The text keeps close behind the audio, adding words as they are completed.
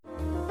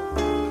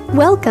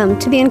Welcome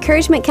to the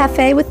Encouragement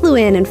Cafe with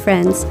Luann and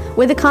friends,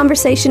 where the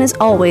conversation is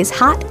always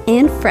hot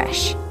and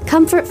fresh.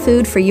 Comfort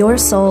food for your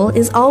soul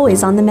is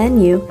always on the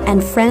menu,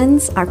 and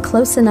friends are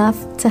close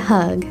enough to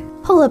hug.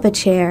 Pull up a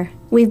chair.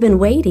 We've been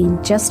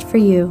waiting just for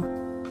you.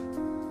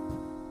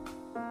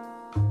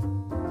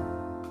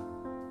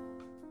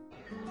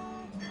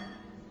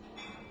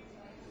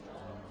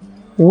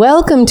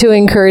 Welcome to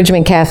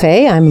Encouragement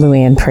Cafe. I'm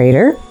Luann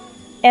Prater.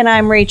 And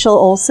I'm Rachel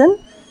Olson.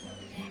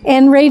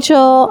 And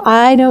Rachel,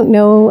 I don't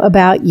know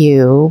about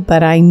you,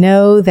 but I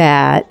know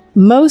that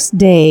most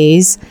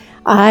days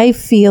I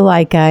feel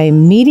like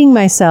I'm meeting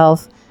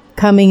myself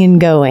coming and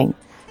going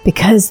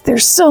because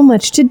there's so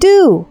much to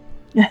do.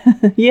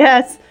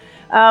 Yes.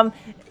 I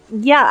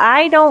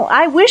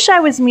wish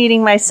I was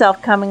meeting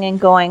myself coming and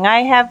going.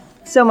 I have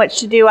so much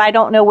to do. I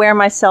don't know where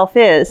myself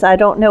is. I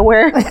don't know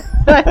where.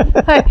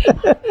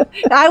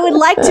 I would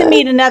like to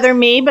meet another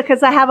me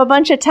because I have a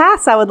bunch of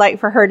tasks I would like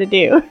for her to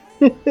do.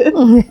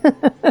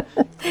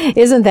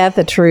 Isn't that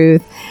the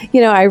truth?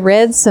 You know, I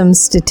read some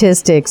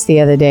statistics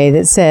the other day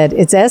that said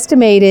it's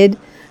estimated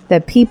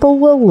that people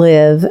will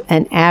live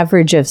an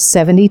average of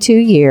 72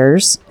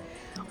 years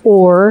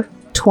or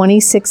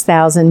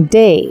 26,000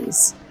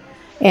 days.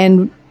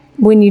 And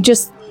when you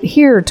just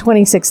hear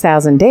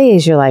 26,000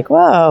 days, you're like,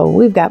 whoa,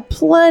 we've got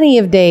plenty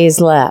of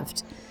days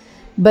left.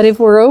 But if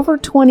we're over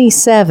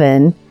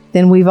 27,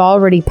 then we've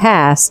already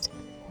passed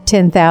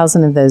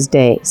 10,000 of those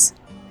days.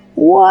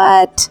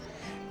 What?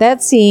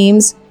 That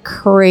seems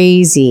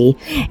crazy,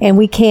 and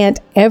we can't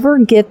ever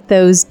get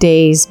those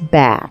days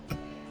back.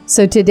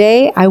 So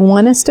today, I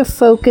want us to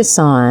focus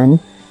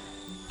on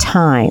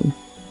time,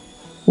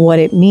 what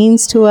it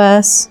means to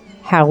us,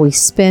 how we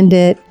spend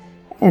it,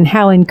 and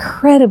how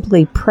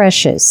incredibly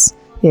precious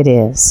it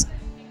is.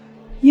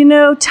 You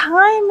know,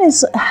 time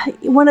is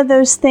one of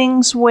those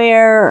things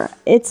where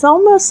it's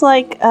almost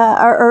like,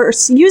 or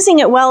using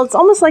it well, it's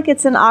almost like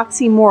it's an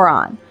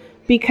oxymoron,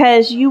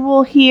 because you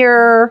will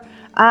hear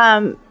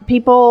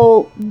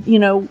people, you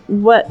know,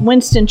 what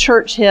Winston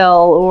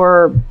Churchill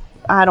or,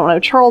 I don't know,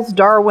 Charles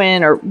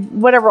Darwin or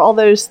whatever all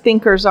those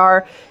thinkers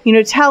are, you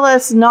know, tell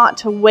us not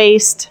to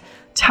waste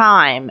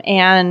time.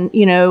 And,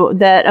 you know,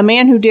 that a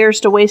man who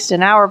dares to waste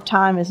an hour of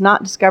time has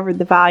not discovered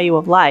the value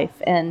of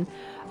life. And,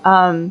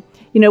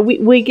 you know,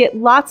 we get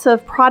lots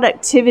of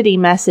productivity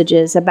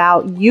messages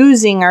about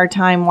using our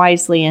time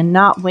wisely and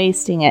not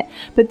wasting it.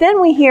 But then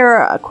we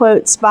hear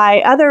quotes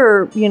by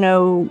other, you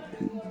know,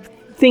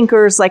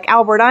 thinkers like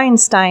Albert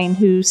Einstein,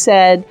 who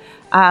said,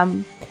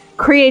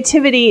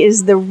 creativity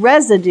is the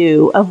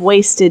residue of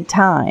wasted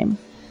time.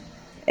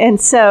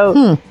 And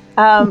so,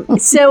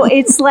 so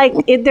it's like,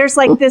 there's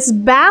like this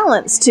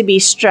balance to be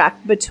struck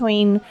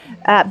between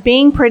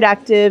being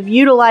productive,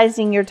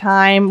 utilizing your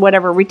time,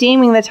 whatever,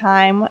 redeeming the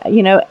time,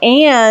 you know,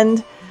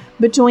 and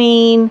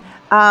between,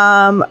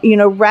 you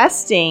know,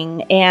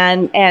 resting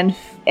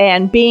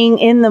and being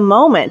in the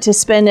moment, to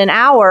spend an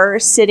hour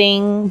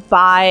sitting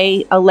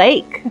by a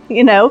lake,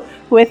 you know,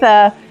 with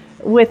a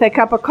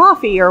cup of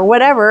coffee or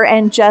whatever,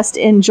 and just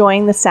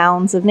enjoying the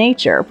sounds of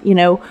nature, you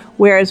know,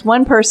 whereas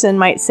one person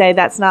might say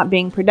that's not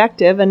being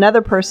productive.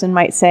 Another person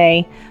might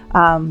say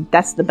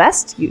that's the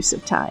best use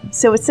of time.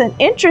 So it's an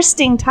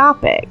interesting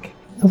topic.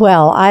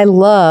 Well, I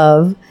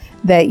love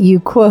that you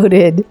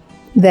quoted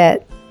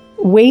that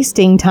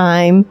wasting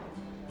time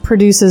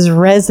produces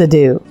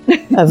residue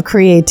of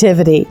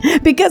creativity,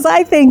 because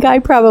I think I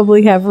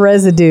probably have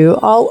residue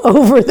all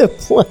over the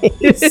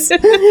place.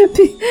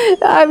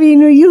 I mean,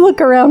 when you look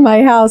around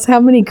my house,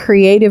 how many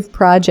creative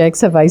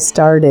projects have I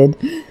started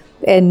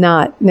and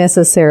not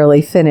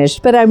necessarily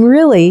finished? But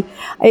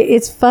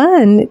it's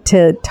fun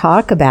to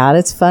talk about.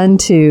 It's fun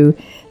to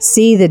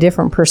see the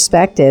different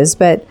perspectives.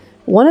 But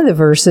one of the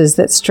verses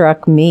that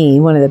struck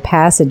me, one of the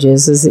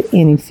passages, is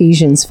in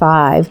Ephesians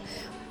 5.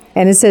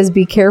 And it says,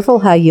 be careful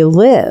how you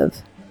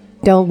live.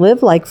 Don't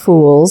live like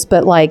fools,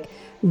 but like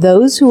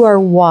those who are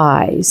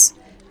wise.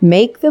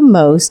 Make the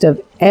most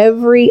of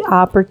every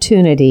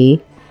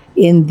opportunity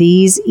in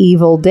these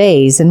evil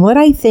days. And what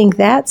I think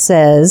that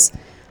says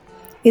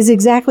is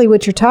exactly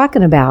what you're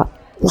talking about.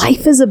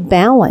 Life is a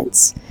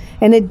balance.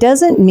 And it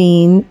doesn't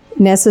mean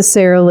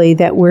necessarily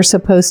that we're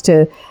supposed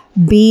to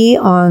be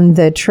on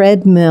the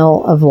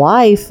treadmill of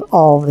life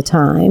all the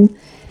time.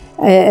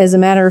 As a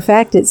matter of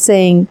fact, it's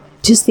saying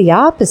just the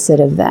opposite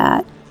of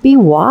that. Be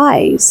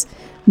wise.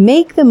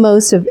 Make the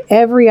most of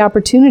every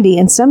opportunity.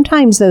 And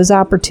sometimes those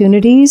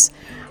opportunities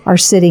are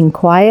sitting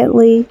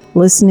quietly,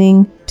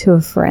 listening to a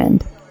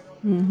friend.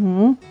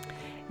 Mm-hmm.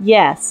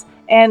 Yes.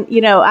 And,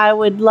 you know, I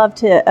would love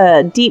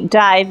to deep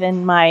dive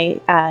in my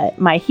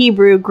my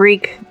Hebrew,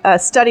 Greek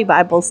study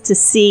Bibles to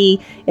see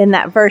in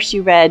that verse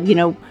you read, you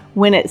know,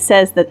 when it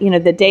says that, you know,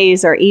 the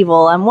days are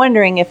evil. I'm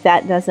wondering if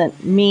that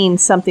doesn't mean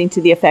something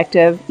to the effect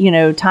of, you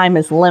know, time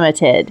is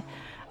limited.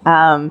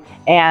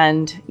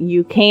 And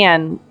you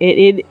can,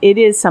 it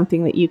is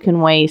something that you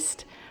can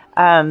waste.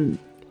 Carl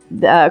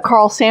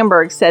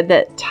Sandburg said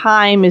that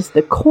time is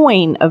the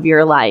coin of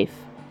your life.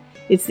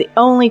 It's the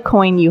only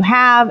coin you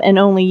have, and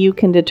only you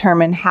can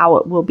determine how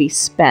it will be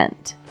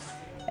spent.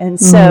 And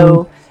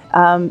so,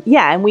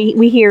 and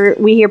we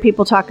hear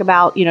people talk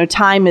about,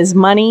 time is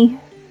money.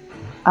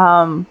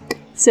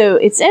 So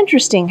it's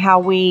interesting how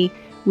we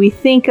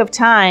think of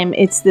time,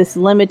 it's this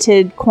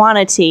limited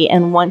quantity,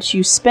 and once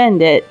you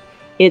spend it,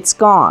 it's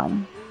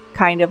gone,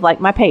 kind of like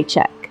my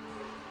paycheck.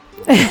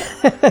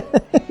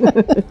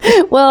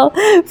 Well,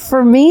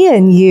 for me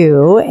and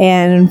you,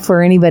 and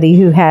for anybody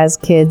who has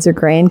kids or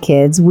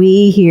grandkids,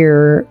 we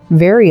hear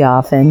very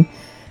often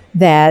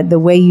that the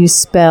way you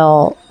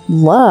spell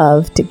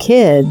love to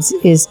kids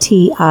is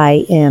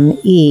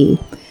T-I-M-E.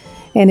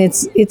 And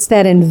it's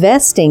that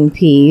investing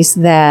piece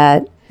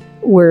that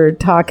we're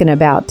talking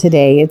about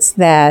today. It's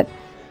that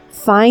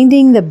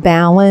finding the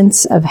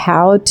balance of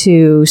how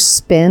to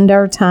spend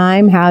our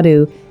time, how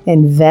to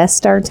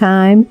invest our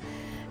time,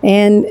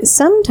 and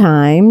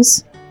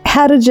sometimes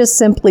how to just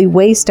simply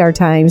waste our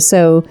time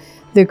so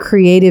the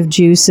creative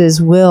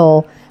juices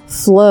will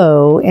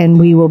flow and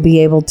we will be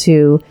able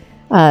to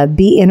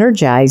be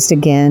energized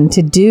again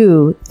to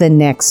do the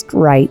next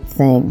right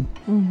thing.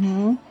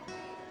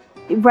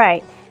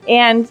 Right.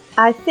 And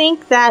I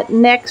think that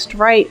next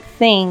right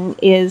thing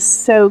is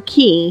so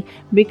key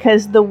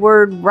because the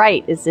word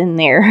right is in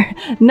there.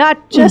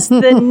 Not just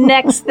the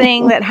next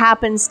thing that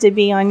happens to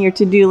be on your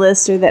to-do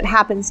list or that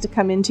happens to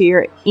come into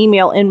your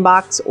email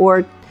inbox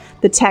or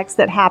the text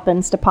that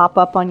happens to pop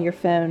up on your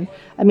phone.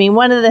 I mean,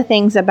 one of the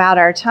things about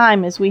our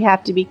time is we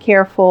have to be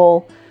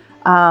careful.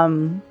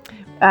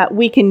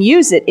 We can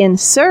use it in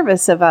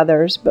service of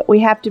others, but we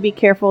have to be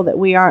careful that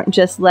we aren't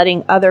just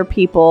letting other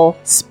people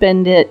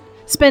spend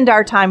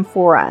our time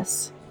for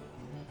us.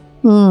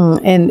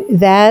 And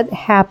that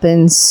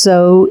happens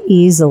so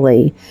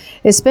easily,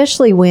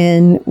 especially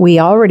when we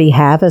already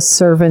have a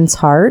servant's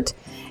heart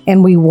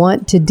and we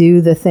want to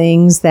do the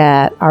things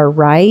that are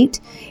right.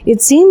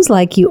 It seems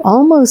like you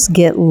almost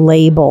get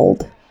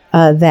labeled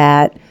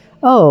that,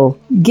 oh,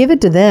 give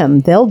it to them.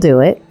 They'll do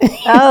it.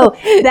 Oh,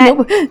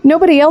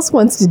 nobody else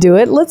wants to do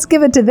it. Let's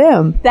give it to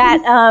them.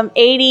 That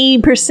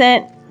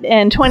 80%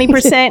 and 20%,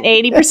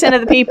 80% of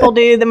the people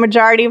do the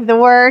majority of the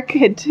work,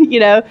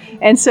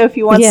 and so if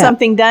you want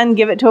something done,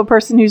 give it to a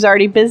person who's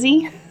already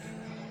busy.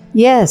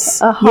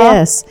 Yes,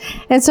 yes.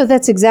 And so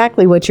that's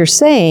exactly what you're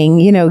saying.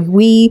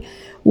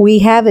 We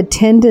have a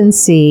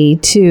tendency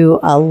to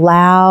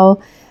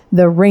allow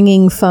the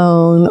ringing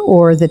phone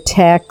or the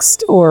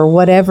text or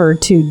whatever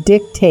to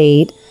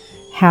dictate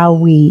how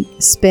we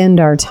spend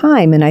our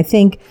time. And I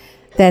think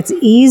that's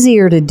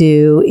easier to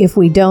do if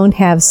we don't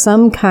have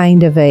some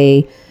kind of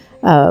a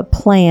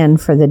plan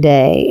for the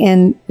day.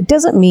 And it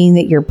doesn't mean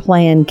that your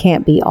plan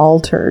can't be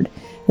altered.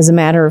 As a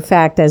matter of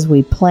fact, as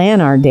we plan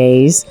our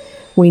days,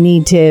 we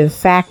need to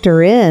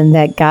factor in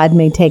that God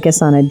may take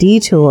us on a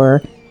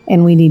detour,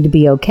 and we need to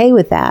be okay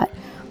with that.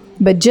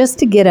 But just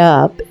to get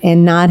up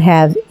and not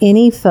have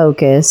any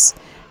focus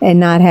and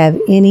not have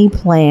any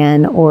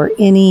plan or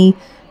any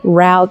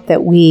route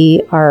that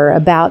we are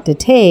about to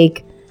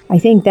take, I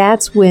think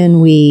that's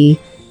when we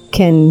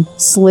can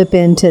slip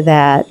into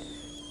that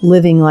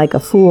living like a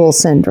fool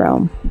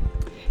syndrome.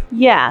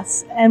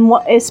 Yes, and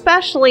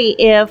especially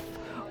if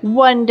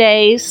one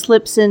day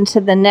slips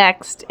into the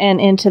next and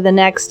into the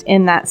next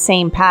in that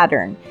same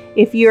pattern.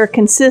 If you're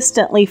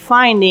consistently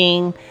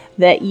finding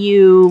that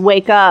you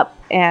wake up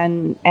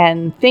and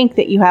think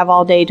that you have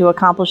all day to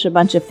accomplish a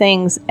bunch of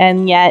things,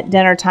 and yet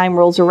dinner time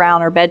rolls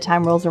around or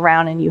bedtime rolls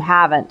around and you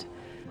haven't,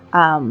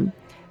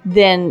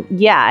 then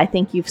I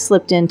think you've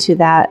slipped into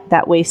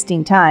that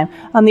wasting time.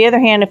 On the other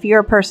hand, if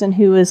you're a person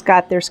who has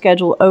got their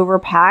schedule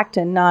overpacked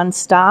and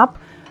nonstop,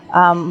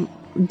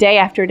 day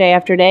after day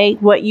after day,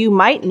 what you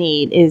might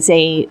need is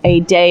a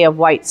day of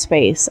white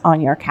space on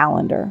your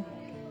calendar.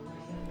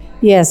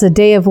 Yes, a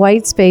day of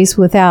white space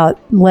without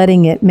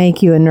letting it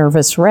make you a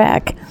nervous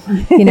wreck.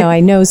 I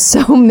know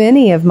so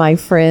many of my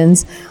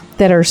friends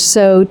that are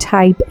so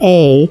type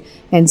A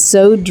and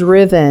so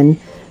driven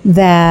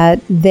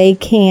that they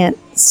can't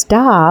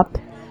stop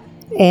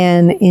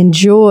and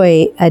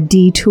enjoy a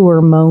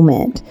detour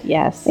moment.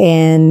 Yes.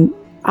 And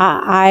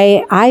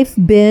I've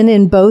been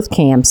in both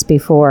camps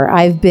before.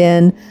 I've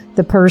been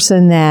the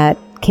person that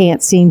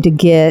can't seem to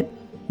get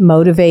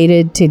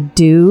motivated to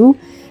do,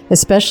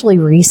 especially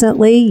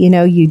recently.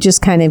 You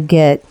just kind of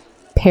get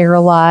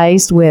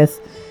paralyzed with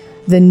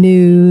the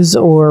news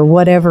or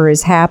whatever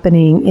is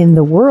happening in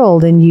the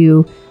world, and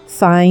you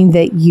find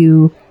that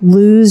you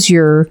lose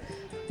your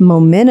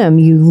momentum,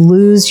 you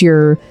lose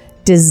your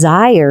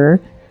desire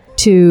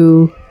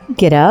to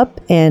get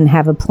up and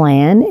have a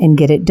plan and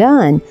get it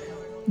done.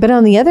 But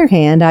on the other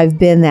hand, I've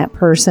been that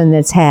person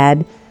that's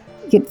had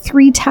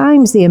 3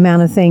 times the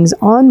amount of things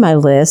on my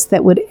list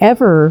that would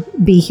ever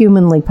be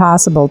humanly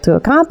possible to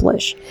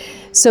accomplish.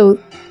 So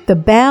the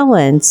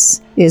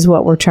balance is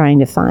what we're trying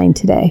to find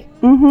today.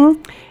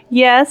 Mm-hmm.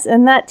 Yes,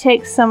 and that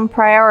takes some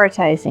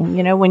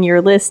prioritizing. When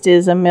your list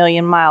is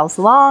 1,000,000 miles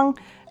long,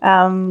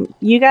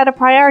 you got to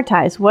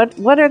prioritize.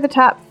 What are the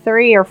top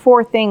 3 or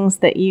 4 things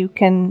that you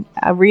can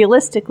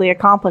realistically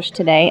accomplish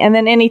today? And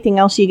then anything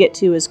else you get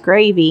to is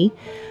gravy.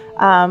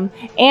 And,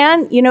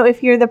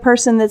 if you're the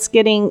person that's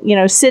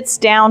sits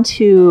down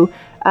to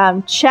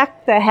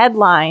check the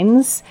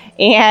headlines,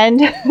 and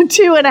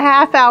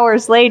 2.5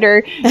 hours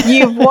later,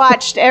 you've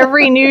watched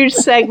every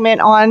news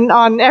segment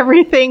on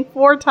everything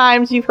 4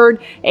 times. You've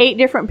heard 8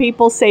 different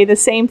people say the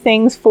same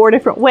things 4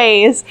 different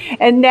ways,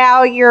 and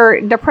now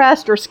you're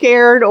depressed or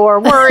scared or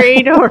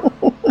worried or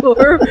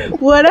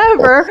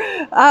whatever.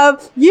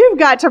 You've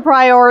got to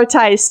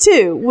prioritize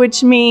too,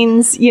 which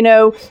means,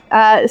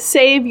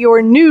 save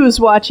your news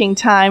watching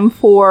time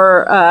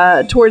for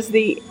towards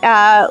the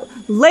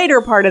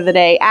later part of the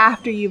day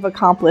after you've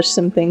accomplished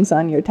some things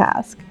on your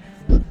task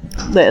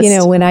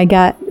list. When I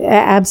got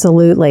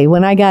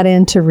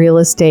into real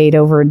estate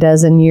over a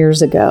dozen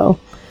years ago,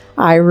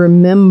 I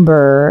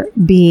remember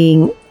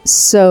being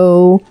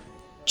so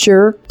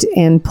jerked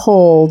and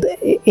pulled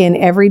in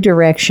every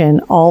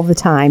direction all the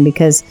time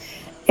because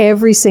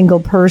every single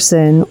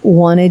person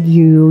wanted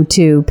you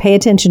to pay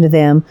attention to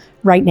them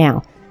right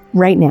now.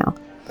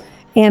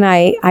 And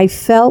I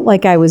felt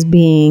like I was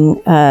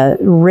being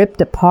ripped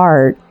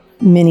apart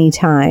many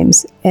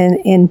times. And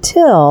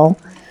until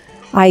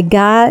I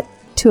got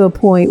to a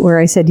point where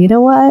I said, you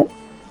know what?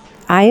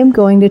 I am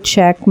going to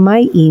check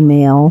my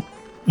email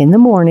in the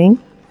morning,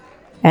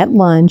 at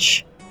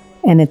lunch,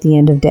 and at the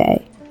end of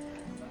day.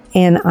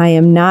 And I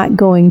am not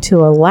going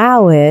to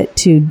allow it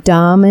to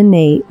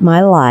dominate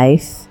my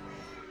life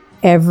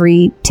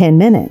every 10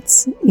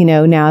 minutes.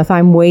 Now if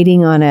I'm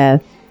waiting on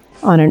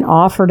an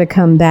offer to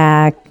come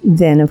back,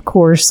 then of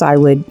course I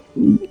would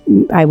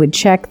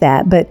check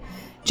that. But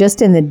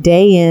just in the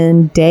day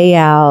in, day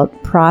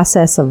out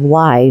process of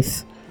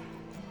life,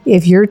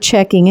 if you're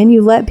checking, and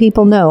you let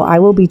people know, I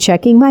will be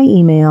checking my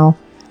email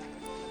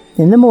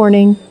in the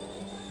morning,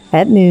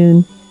 at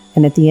noon,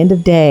 and at the end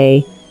of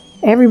day,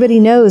 everybody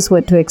knows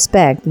what to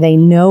expect. They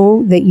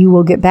know that you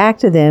will get back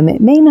to them. It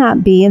may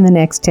not be in the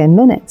next 10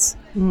 minutes.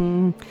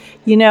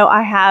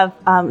 I have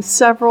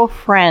several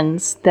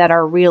friends that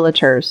are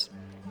realtors,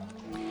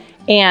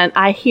 and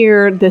I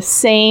hear the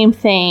same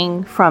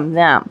thing from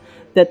them,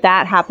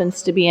 that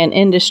happens to be an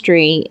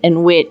industry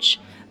in which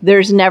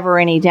there's never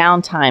any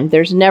downtime.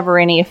 There's never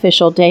any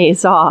official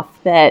days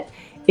off, that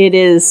it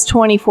is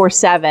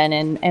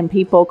 24/7 and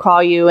people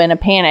call you in a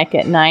panic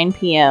at 9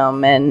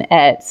 p.m. and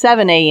at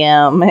 7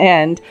 a.m.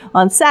 and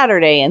on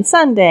Saturday and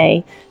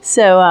Sunday.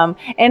 So,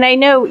 and I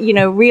know,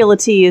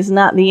 realty is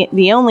not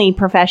the only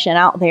profession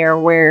out there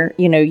where,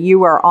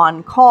 you are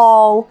on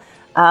call.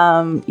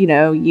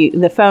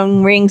 The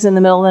phone rings in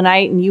the middle of the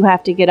night and you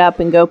have to get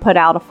up and go put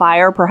out a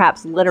fire,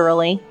 perhaps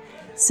literally.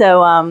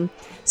 So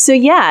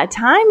yeah,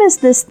 time is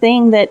this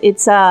thing that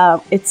it's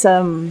a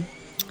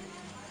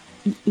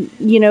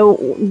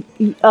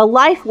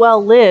life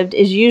well lived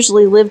is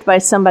usually lived by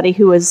somebody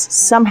who has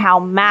somehow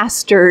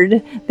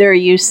mastered their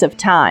use of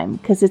time,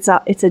 because it's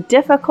a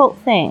difficult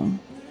thing.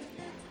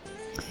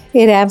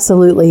 It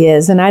absolutely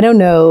is. And I don't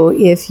know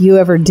if you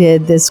ever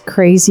did this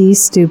crazy,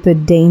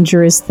 stupid,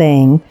 dangerous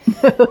thing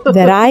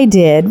that I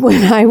did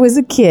when I was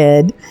a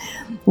kid.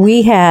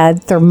 We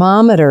had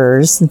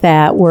thermometers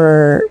that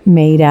were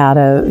made out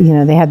of,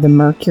 they had the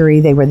mercury.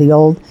 They were the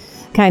old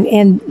kind.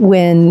 And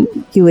when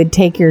you would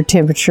take your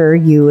temperature,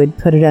 you would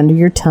put it under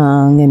your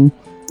tongue and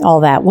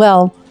all that.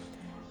 Well,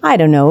 I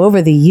don't know,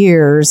 over the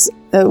years,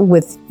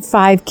 with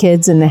 5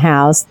 kids in the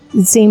house,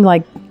 it seemed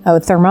like a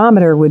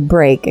thermometer would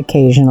break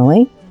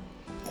occasionally.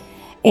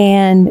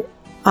 And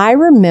I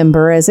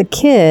remember as a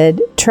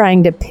kid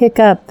trying to pick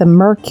up the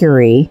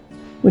mercury,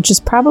 which is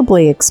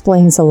probably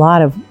explains a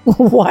lot of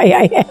why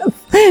I have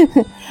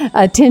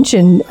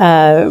attention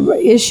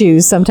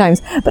issues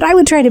sometimes. But I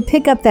would try to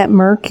pick up that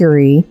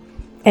mercury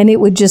and it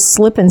would just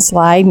slip and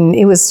slide. And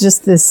it was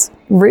just this,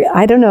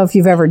 I don't know if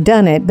you've ever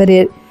done it, but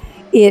it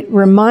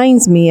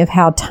reminds me of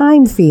how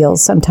time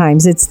feels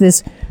sometimes. It's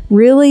this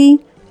really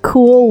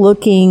cool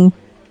looking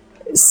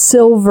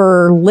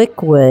silver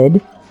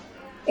liquid,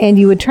 and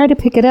you would try to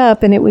pick it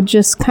up and it would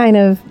just kind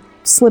of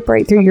slip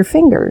right through your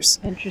fingers.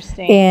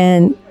 Interesting.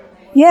 And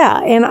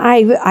yeah, and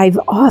I've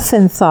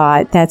often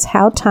thought that's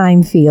how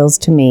time feels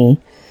to me.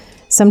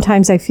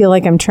 Sometimes I feel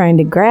like I'm trying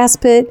to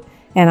grasp it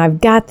and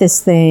I've got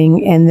this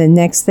thing, and the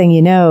next thing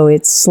you know,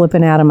 it's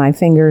slipping out of my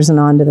fingers and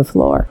onto the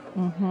floor.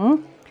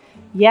 Mm-hmm.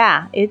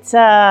 Yeah, it's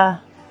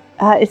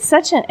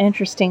such an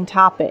interesting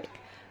topic.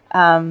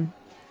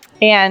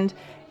 And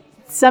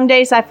some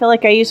days I feel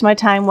like I use my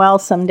time well.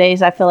 Some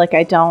days I feel like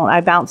I don't.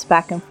 I bounce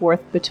back and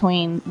forth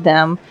between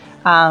them.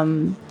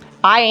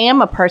 I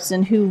am a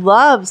person who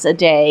loves a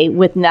day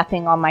with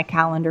nothing on my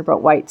calendar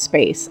but white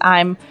space.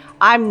 I'm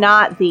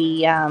not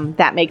the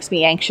that makes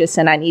me anxious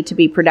and I need to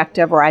be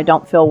productive or I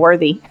don't feel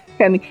worthy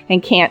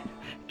and can't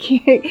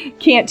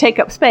take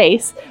up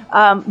space.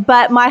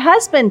 But my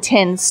husband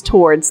tends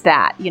towards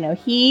that.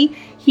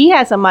 He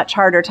has a much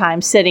harder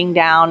time sitting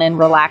down and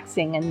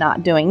relaxing and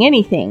not doing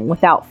anything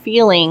without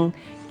feeling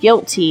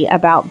guilty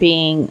about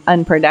being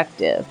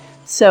unproductive.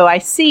 So I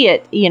see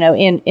it,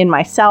 in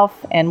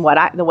myself and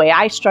the way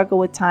I struggle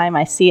with time.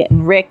 I see it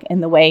in Rick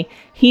and the way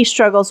he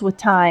struggles with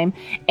time.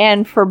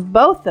 And for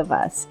both of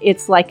us,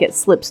 it's like it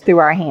slips through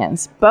our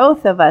hands.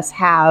 Both of us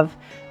have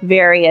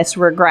various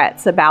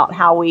regrets about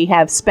how we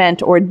have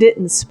spent or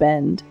didn't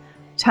spend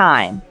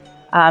time,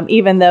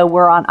 even though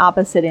we're on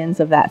opposite ends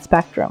of that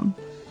spectrum.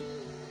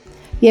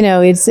 You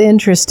know, it's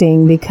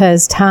interesting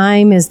because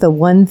time is the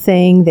one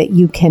thing that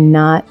you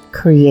cannot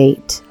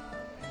create.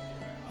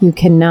 You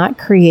cannot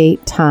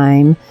create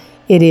time.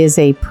 It is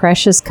a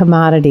precious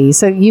commodity.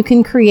 So you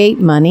can create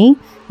money,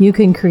 you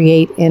can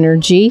create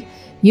energy,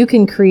 you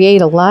can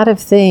create a lot of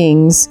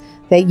things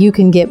that you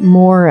can get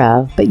more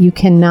of, but you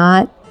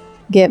cannot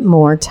get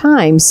more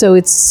time. So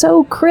it's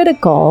so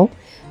critical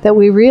that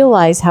we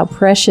realize how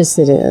precious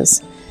it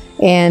is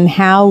and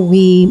how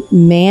we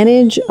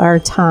manage our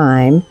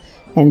time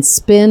and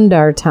spend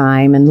our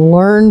time and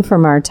learn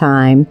from our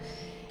time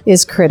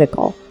is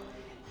critical.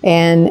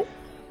 And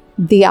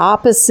the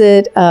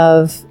opposite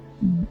of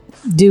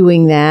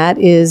doing that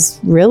is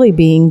really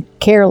being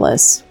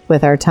careless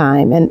with our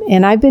time.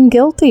 And I've been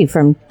guilty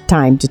from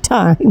time to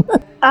time.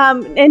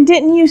 And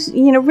didn't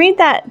you read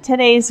that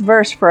today's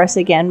verse for us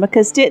again?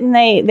 Because didn't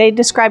they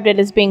described it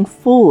as being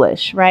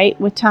foolish, right,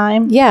 with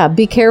time? Yeah,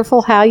 be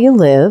careful how you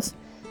live.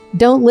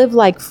 Don't live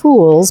like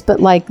fools, but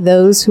like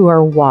those who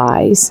are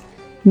wise.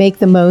 Make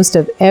the most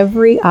of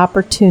every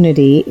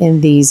opportunity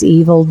in these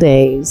evil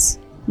days.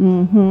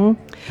 Mm-hmm.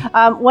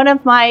 One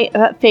of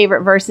my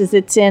favorite verses,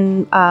 it's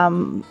in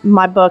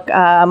my book,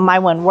 My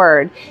One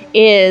Word,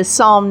 is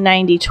Psalm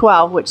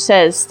 90:12, which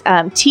says,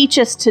 teach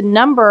us to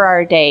number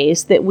our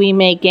days that we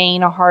may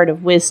gain a heart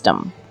of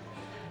wisdom.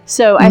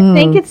 So I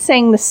think it's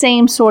saying the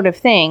same sort of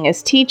thing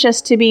as teach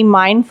us to be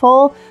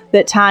mindful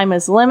that time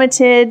is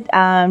limited.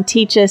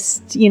 Teach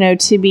us,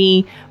 to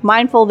be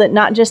mindful that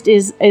not just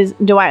is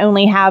do I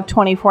only have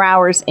 24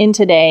 hours in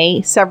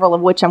today, several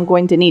of which I'm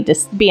going to need to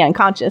be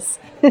unconscious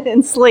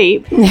and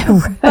sleep.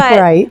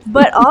 Right.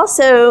 But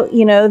also,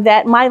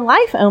 that my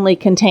life only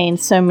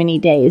contains so many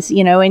days,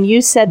 and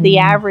you said the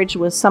average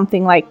was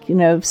something like,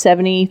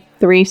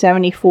 73,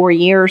 74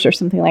 years or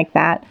something like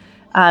that.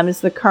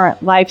 Is the current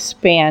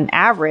lifespan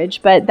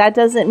average, but that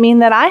doesn't mean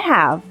that I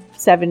have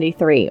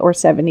 73 or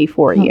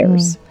 74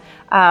 years.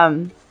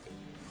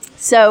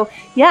 So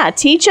yeah,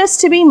 teach us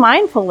to be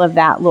mindful of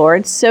that,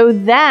 Lord, so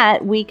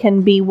that we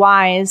can be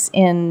wise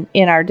in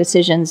our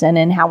decisions and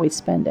in how we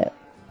spend it.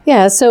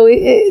 Yeah, so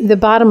the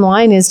bottom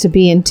line is to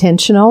be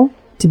intentional,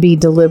 to be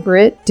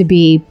deliberate, to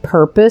be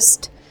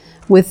purposed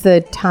with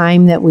the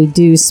time that we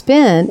do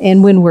spend.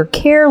 And when we're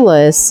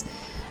careless,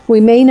 we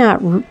may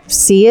not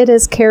see it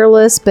as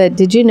careless, but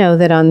did you know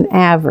that on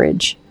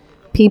average,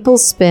 people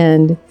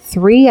spend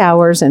 3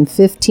 hours and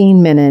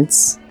 15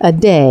 minutes a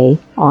day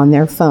on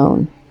their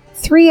phone?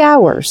 3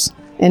 hours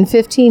and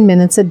 15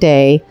 minutes a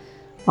day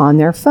on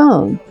their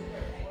phone.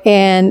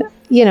 And,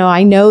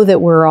 I know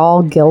that we're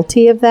all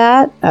guilty of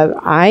that.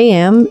 I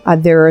am.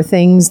 There are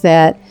things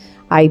that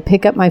I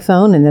pick up my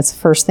phone and that's the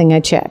first thing I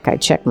check. I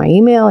check my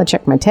email, I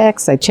check my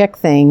texts, I check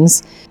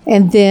things,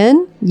 and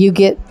then you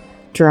get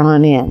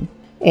drawn in.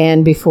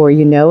 And before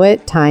you know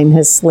it, time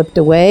has slipped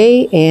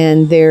away,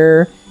 and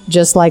they're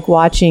just like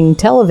watching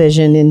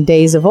television in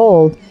days of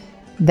old.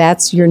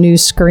 That's your new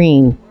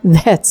screen.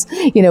 That's,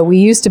 we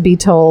used to be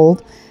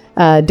told,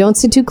 don't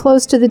sit too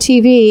close to the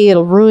TV,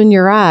 it'll ruin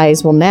your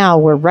eyes. Well, now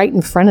we're right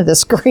in front of the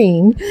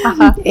screen,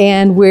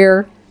 and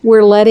we're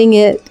letting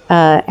it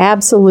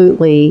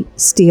absolutely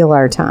steal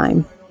our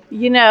time.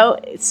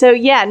 So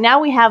yeah,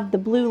 now we have the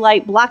blue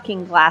light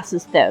blocking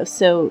glasses though.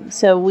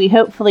 So we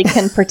hopefully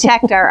can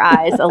protect our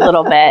eyes a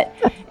little bit.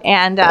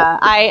 And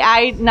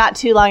I not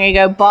too long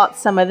ago bought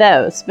some of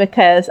those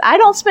because I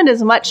don't spend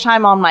as much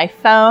time on my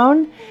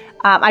phone.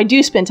 I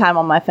do spend time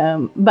on my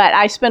phone, but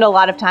I spend a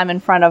lot of time in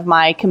front of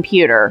my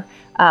computer,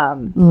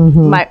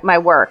 my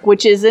work,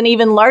 which is an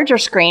even larger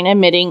screen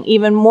emitting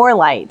even more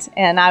light.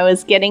 And I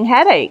was getting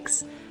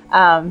headaches.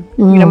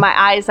 My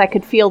eyes, I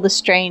could feel the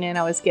strain and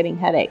I was getting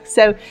headaches.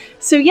 So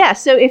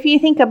if you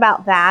think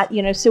about that,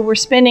 so we're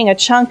spending a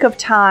chunk of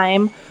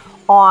time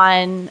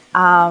on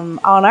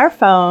our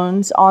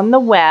phones, on the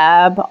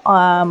web,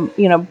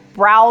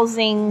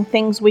 browsing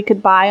things we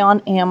could buy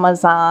on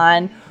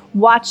Amazon,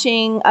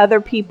 watching other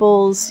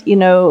people's,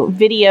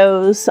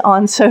 videos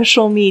on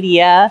social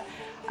media,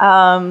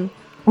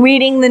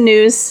 reading the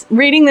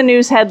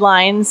news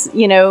headlines,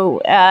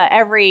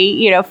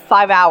 every,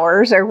 5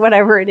 hours or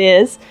whatever it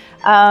is.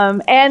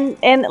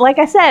 And like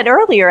I said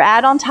earlier,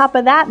 add on top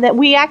of that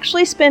we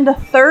actually spend a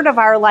third of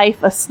our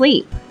life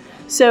asleep.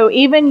 So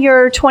even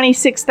your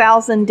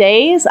 26,000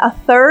 days, a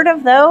third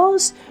of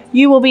those,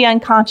 you will be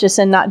unconscious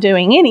and not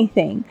doing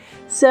anything.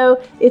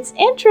 So it's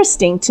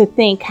interesting to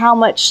think how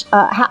much,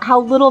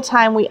 how little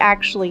time we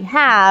actually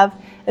have,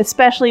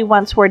 especially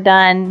once we're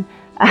done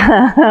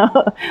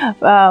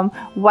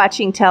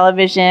watching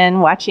television,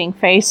 watching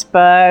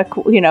Facebook,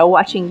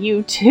 watching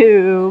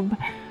YouTube,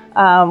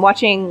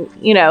 watching,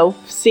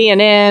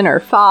 CNN or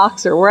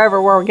Fox or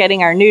wherever we're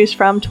getting our news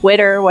from,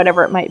 Twitter,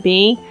 whatever it might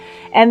be.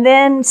 And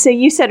then, so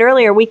you said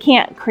earlier, we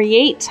can't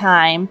create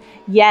time,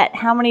 yet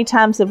how many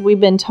times have we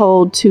been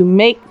told to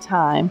make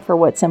time for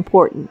what's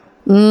important?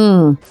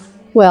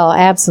 Well,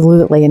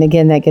 absolutely. And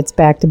again, that gets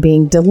back to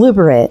being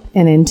deliberate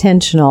and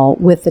intentional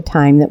with the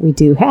time that we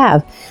do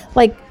have.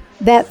 Like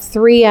that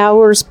 3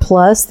 hours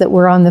plus that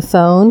we're on the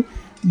phone,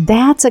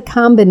 that's a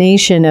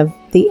combination of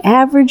the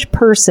average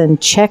person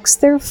checks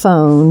their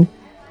phone,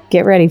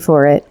 get ready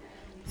for it,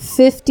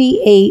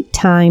 58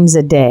 times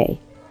a day.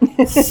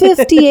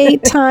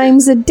 58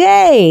 times a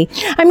day.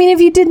 I mean,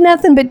 if you did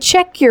nothing but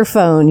check your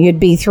phone, you'd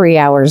be 3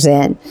 hours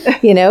in,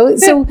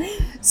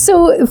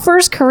 So 1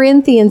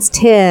 Corinthians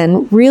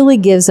 10 really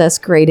gives us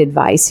great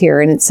advice here.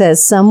 And it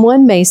says,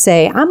 someone may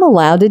say, I'm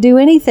allowed to do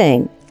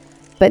anything,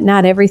 but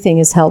not everything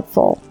is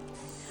helpful.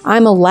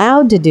 I'm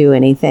allowed to do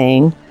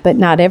anything, but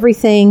not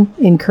everything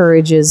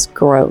encourages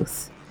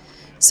growth.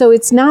 So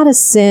it's not a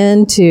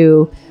sin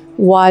to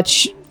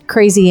watch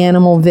crazy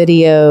animal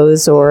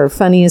videos or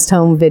funniest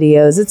home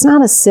videos. It's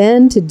not a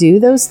sin to do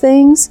those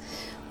things,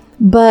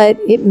 but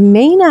it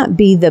may not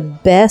be the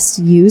best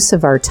use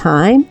of our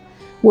time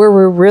where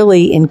we're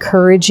really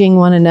encouraging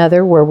one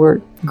another, where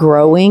we're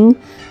growing,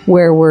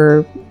 where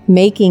we're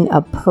making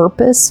a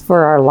purpose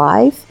for our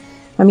life.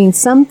 I mean,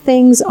 some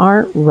things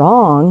aren't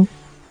wrong.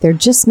 They're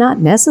just not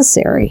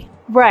necessary.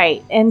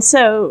 Right. And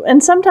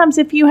sometimes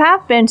if you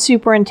have been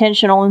super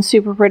intentional and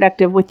super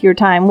productive with your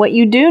time, what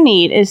you do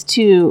need is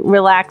to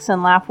relax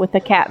and laugh with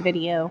a cat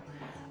video.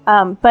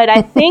 But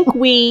I think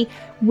we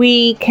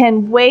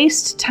can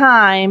waste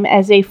time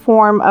as a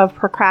form of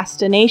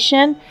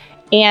procrastination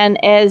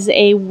and as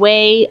a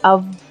way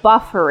of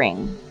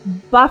buffering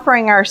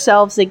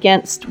ourselves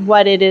against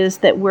what it is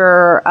that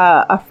we're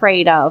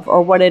afraid of,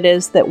 or what it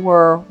is that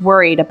we're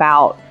worried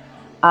about.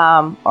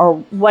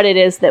 Or what it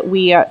is that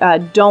we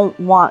don't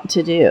want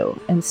to do.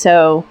 And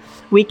so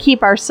we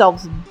keep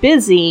ourselves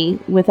busy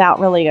without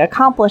really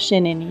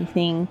accomplishing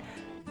anything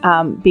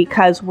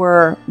because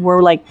we're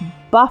like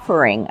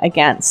buffering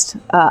against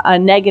a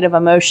negative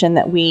emotion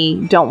that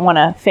we don't want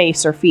to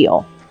face or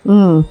feel.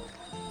 For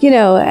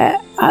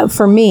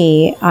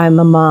me, I'm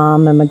a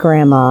mom, I'm a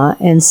grandma.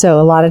 And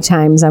so a lot of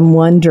times I'm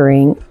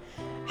wondering,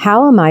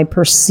 how am I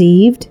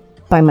perceived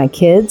by my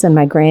kids and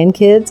my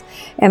grandkids?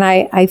 And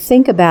I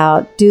think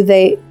about, do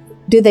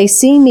they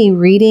see me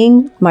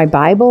reading my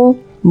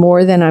Bible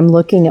more than I'm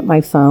looking at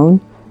my phone?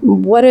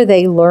 What are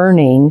they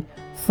learning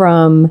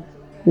from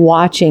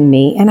watching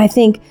me? And I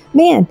think,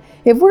 man,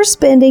 if we're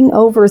spending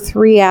over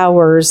 3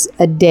 hours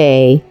a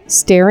day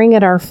staring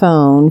at our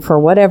phone for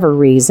whatever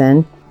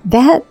reason,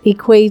 that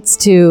equates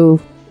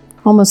to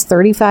almost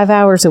 35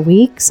 hours a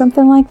week,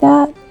 something like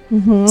that.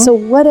 Mm-hmm. So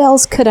what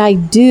else could I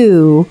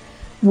do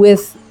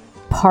with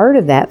part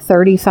of that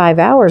 35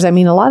 hours? I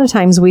mean, a lot of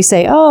times we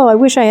say, oh, I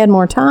wish I had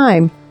more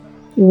time.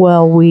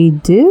 Well, we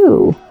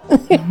do.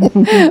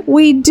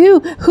 We do.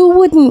 Who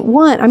wouldn't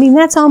want? I mean,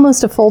 that's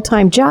almost a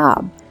full-time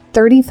job,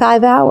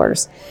 35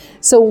 hours.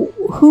 So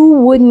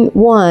who wouldn't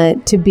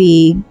want to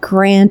be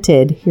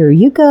granted, here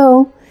you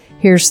go,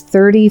 here's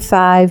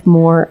 35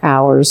 more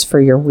hours for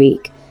your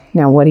week.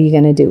 Now, what are you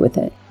going to do with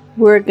it?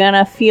 We're going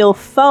to feel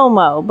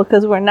FOMO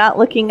because we're not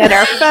looking at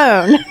our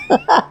phone.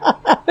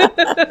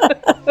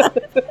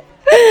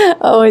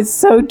 Oh, it's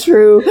so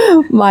true.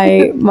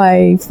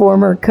 My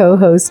former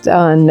co-host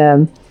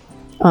on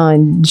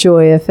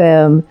Joy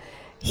FM,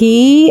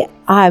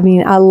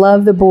 I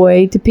love the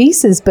boy to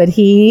pieces, but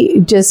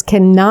he just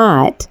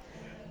cannot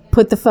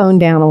put the phone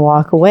down and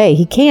walk away.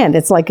 He can't.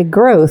 It's like a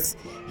growth.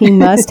 He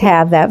must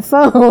have that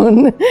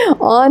phone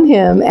on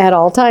him at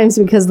all times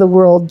because the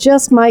world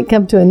just might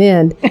come to an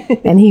end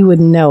and he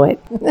wouldn't know it.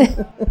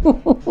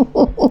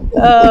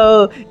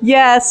 Oh,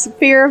 yes,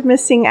 fear of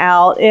missing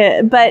out.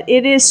 But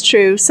it is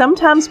true.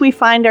 Sometimes we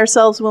find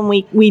ourselves when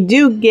we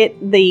do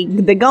get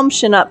the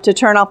gumption up to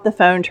turn off the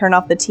phone, turn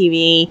off the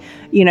TV,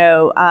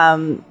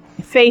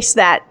 face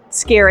that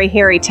scary,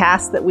 hairy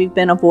task that we've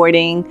been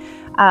avoiding.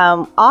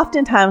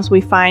 Oftentimes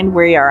we find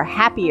we are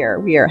happier,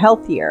 we are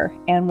healthier,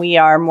 and we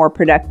are more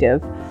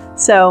productive.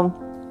 So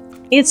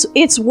it's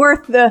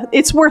worth the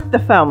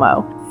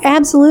FOMO.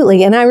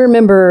 Absolutely. And I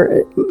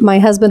remember my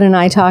husband and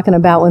I talking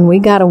about when we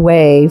got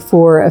away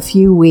for a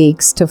few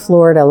weeks to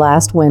Florida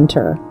last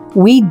winter.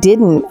 We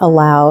didn't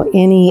allow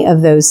any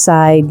of those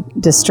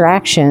side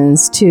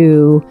distractions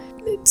to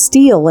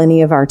steal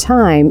any of our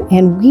time,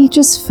 and we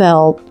just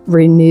felt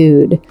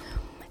renewed.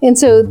 And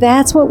so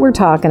that's what we're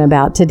talking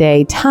about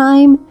today.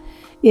 Time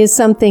is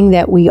something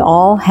that we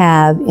all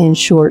have in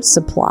short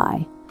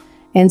supply.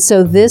 And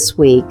so this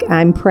week,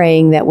 I'm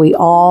praying that we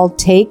all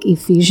take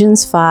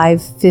Ephesians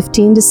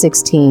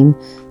 5:15-16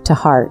 to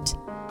heart.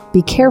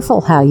 Be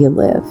careful how you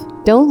live.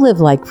 Don't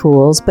live like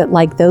fools, but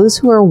like those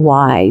who are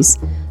wise.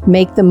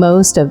 Make the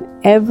most of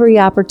every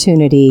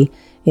opportunity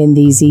in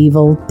these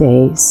evil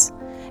days.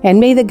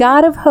 And may the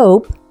God of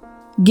hope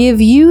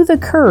give you the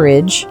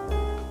courage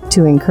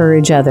to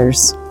encourage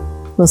others.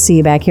 We'll see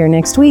you back here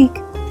next week.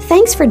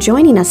 Thanks for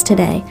joining us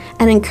today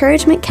at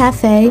Encouragement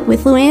Cafe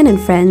with Luann and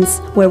friends,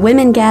 where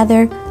women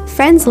gather,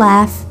 friends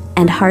laugh,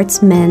 and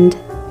hearts mend.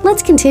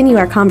 Let's continue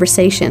our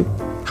conversation.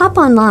 Hop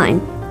online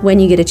when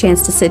you get a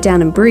chance to sit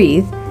down and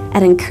breathe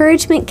at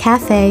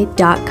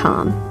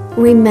encouragementcafe.com.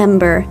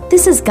 Remember,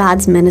 this is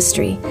God's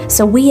ministry,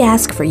 so we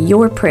ask for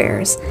your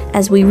prayers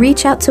as we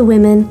reach out to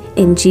women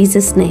in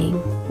Jesus'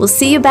 name. We'll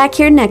see you back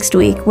here next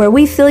week where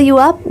we fill you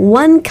up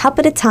one cup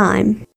at a time.